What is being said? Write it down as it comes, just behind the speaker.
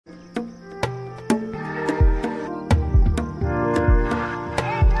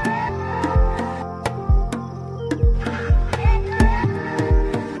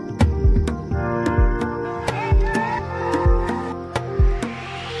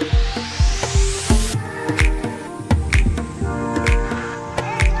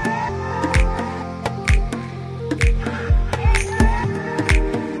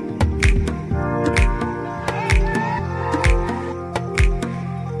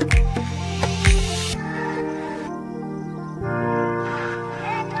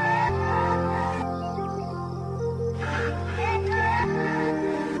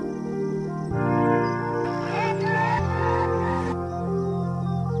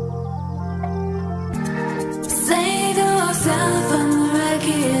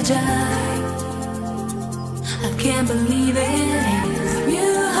I can't believe it.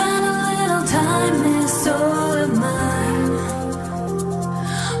 You had a little time, this soul of mine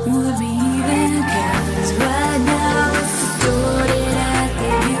would be even. 'Cause right now it's distorted at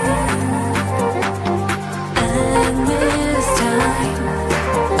the view, and this time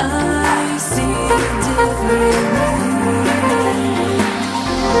I see it differently.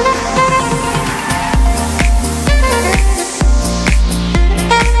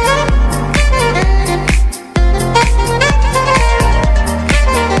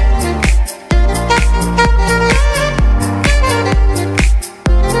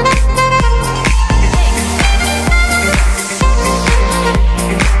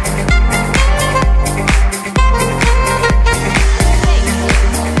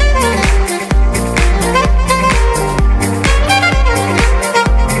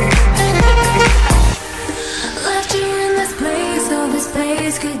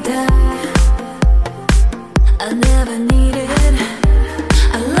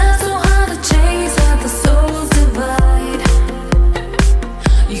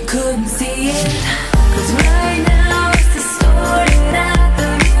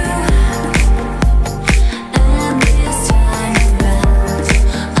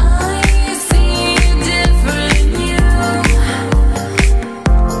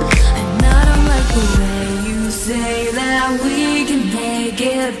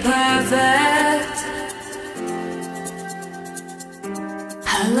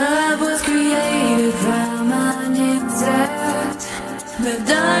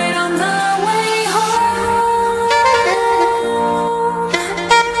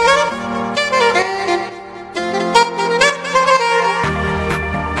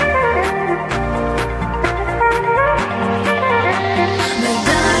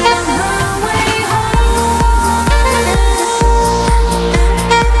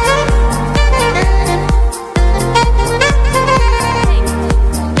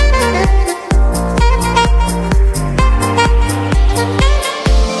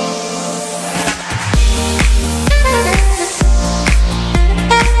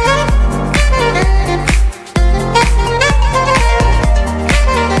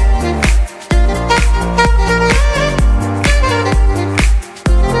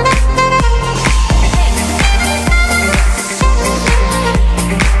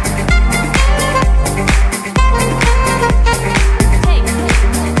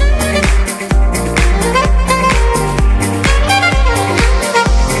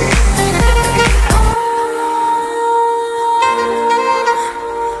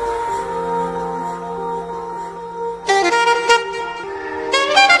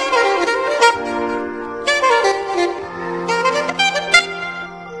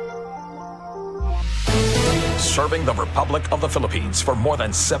 Serving the Republic of the Philippines for more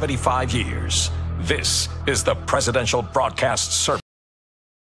than 75 years. This is the Presidential Broadcast Service.